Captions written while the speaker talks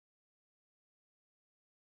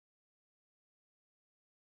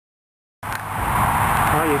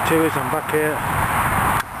YouTubers, I'm back here,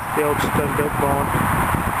 the old stone built barn.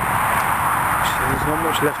 There's not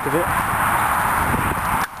much left of it.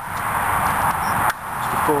 It's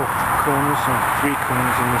the 4 corners, or 3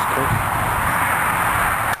 corners in this case.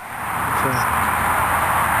 So,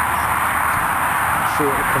 let's see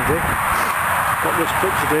what we can do. Got this bit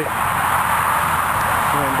to do.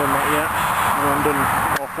 I haven't done that yet. I haven't done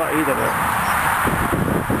off that either though.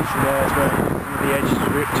 So there's where the edges are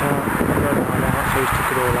ripped out, so he's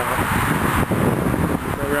took it all out.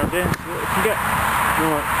 Go around here, see what we can get.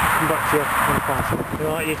 Right, come back to you on the path.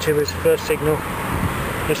 Right, YouTubers, first signal,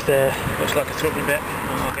 just there, looks like a threatening bit.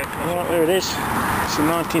 Right, there it is. It's a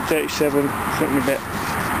 1937 threatening bit.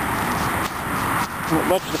 Not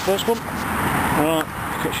bad for the first one. Right,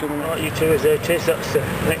 right, YouTubers, there it is, that's the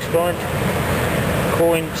next blind.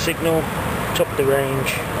 Coin, signal, top of the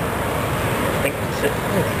range. I think that's it.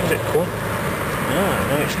 Oh, is it a coin?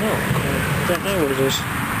 No, it's not. I don't know what it is.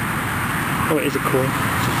 Oh, it is a coin.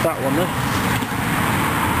 It's a fat one there.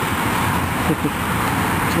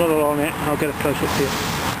 It's not all on it. I'll get a close up to you.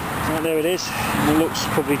 Right, there it is. It looks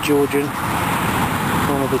probably Georgian.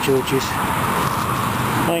 One of the Georges.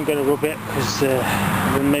 I ain't going to rub it because there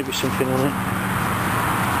may be something on it.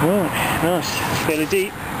 Right, nice. It's fairly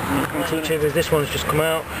deep. Right, this one's just come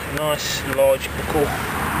out. Nice, large buckle.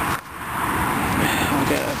 I'll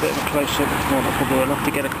get a bit of a close up. No, I probably won't have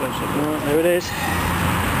to get a close up. Right, there it is.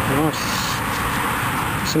 Nice.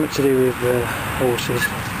 Something to do with horses,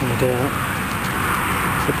 no doubt.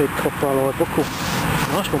 It's a big copper alloy buckle.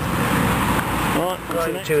 Nice one. Right,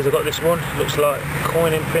 YouTubers, I've got this one. Looks like a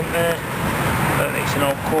coin imprint there. But it's an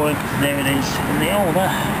old coin. There it is in the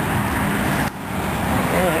holder.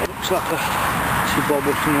 Right, it looks like a bob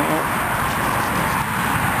or something like that.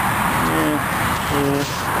 Yeah.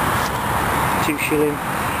 2 shilling.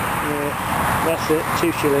 Yeah, that's it,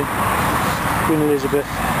 2 shilling. Queen Elizabeth.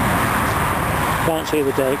 Can't see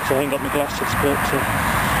the date because I ain't got my glasses, but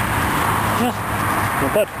yeah,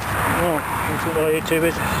 not bad. Right,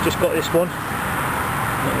 YouTubers, just got this one.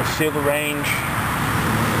 Little silver range.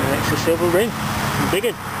 And it's a silver ring. Big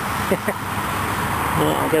one.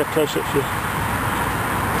 Right, I'll get a close up for you.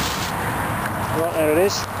 Right, there it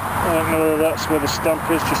is. I don't know whether that's where the stamp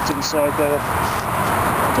is, just inside there.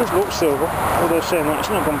 It does look silver, although saying that, it's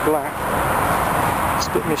not gone black. It's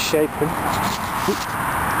a bit misshapen.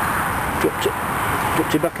 Dropped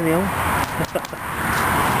it back in the hole. It's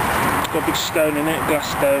got a big stone in it, glass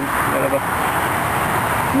stone, whatever.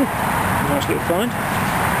 Nice little find.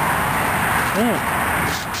 Yeah.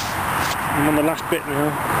 I'm on the last bit now.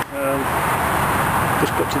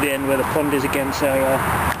 Just got to the end where the pond is again, so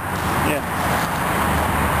yeah.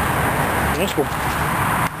 Nice one.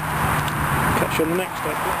 Catch you on the next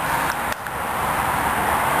hopefully.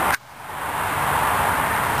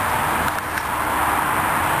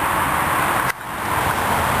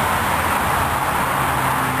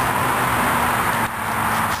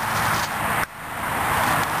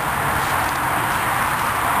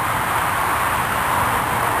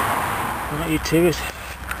 Right, YouTubers,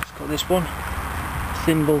 it's got this one.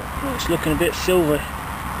 Thimble. It's looking a bit silver. It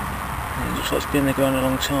looks like it's been there going a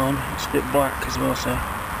long time. It's a bit black as well, so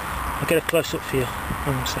I'll get a close up for you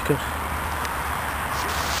in a second.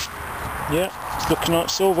 Yeah, it's looking like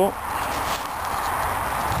silver.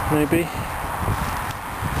 Maybe.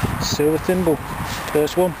 Silver thimble.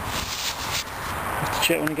 First one. Have to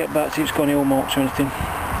check when I get back to see if it's got any oil marks or anything.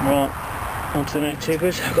 Right, on to the next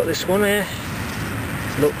tubers. I've got this one here.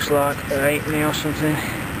 Looks like an 8 or something.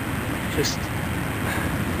 Just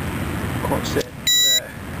quite sit there.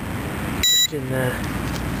 Just in there.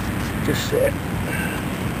 Just there.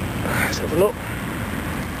 Let's have a look.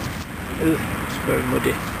 Ooh, it's very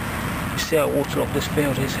muddy. You see how waterlogged this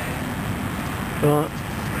field is. Right.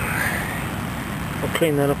 I'll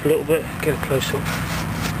clean that up a little bit, get a close up.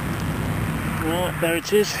 Right, there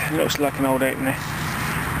it is. It looks like an old 8.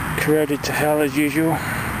 Corroded to hell as usual.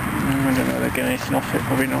 I don't know if they're getting anything off it,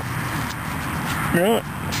 probably not. Right,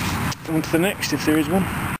 on to the next if there is one.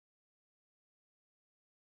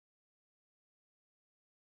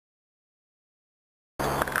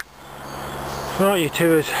 Right,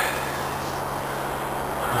 YouTubers,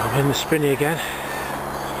 I'm in the spinney again.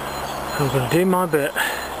 I'm going to do my bit.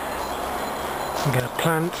 I'm going to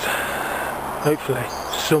plant, hopefully,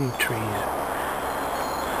 some trees.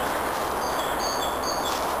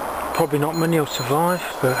 Probably not many will survive,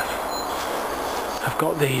 but I've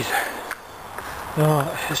got these.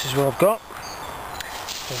 Right, this is what I've got.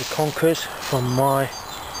 They're the conkers from my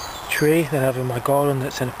tree that I have in my garden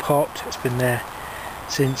that's in a pot. It's been there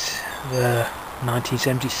since the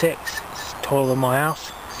 1976. It's taller than my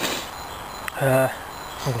house. I'm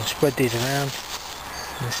going to spread these around.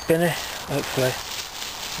 and the spinner. Hopefully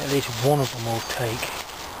at least one of them will take.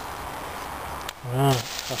 Right,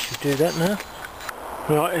 I should do that now.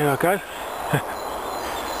 Right, here I go.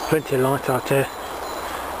 Plenty of light out here,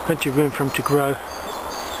 plenty of room for them to grow.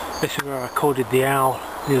 This is where I recorded the owl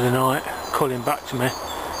the other night calling back to me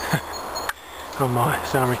on my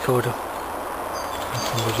sound recorder.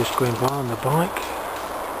 And we're just going by on the bike.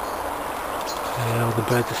 Yeah, all the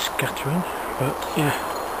birds are scattering, but yeah,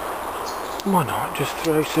 why not just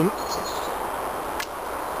throw some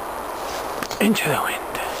into the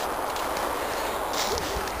wind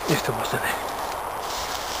if there was any.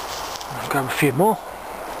 I'll grab a few more.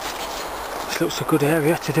 This looks a good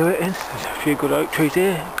area to do it in. There's a few good oak trees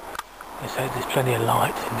here. As I said, there's plenty of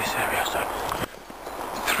light in this area, so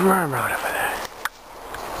throw them right over there.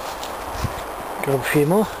 Grab a few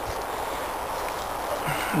more.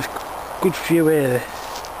 There's a good few here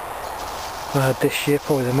I had this year,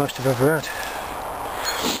 probably the most I've ever had.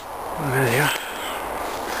 And there you are.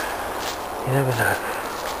 You never know.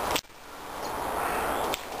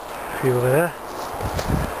 A few over there.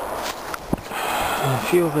 And a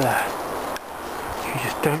few over there. You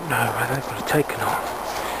just don't know whether they're going to take or not.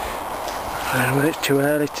 And whether it's too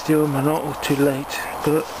early to do them or not, or too late,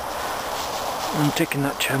 but I'm taking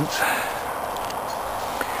that chance.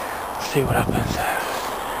 See what happens.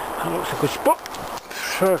 That looks a good spot.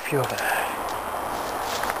 Throw a few over there.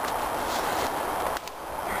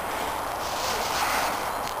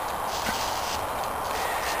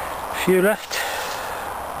 Few left.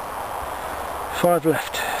 5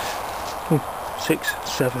 left. 6,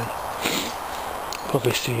 7.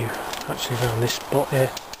 Probably see you actually around this spot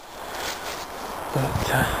here. But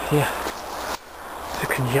yeah, you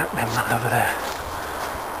can yak them man over there.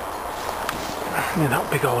 Yeah, that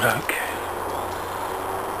big old oak.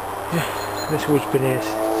 Yeah, this wood's been here,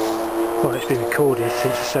 well, it's been recorded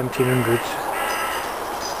since the 1700s.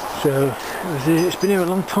 So it's been here a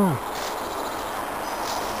long time.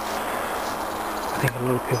 I think a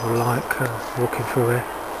lot of people like walking through here.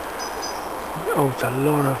 It holds a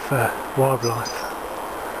lot of wildlife.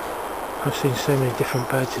 I've seen so many different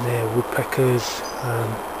birds in here, woodpeckers,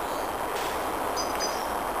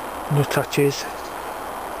 nuthatches,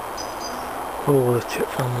 all the chip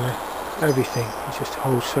family, everything. It just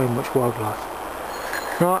holds so much wildlife.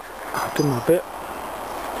 Right, I've done my bit.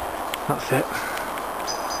 That's it.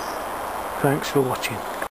 Thanks for watching.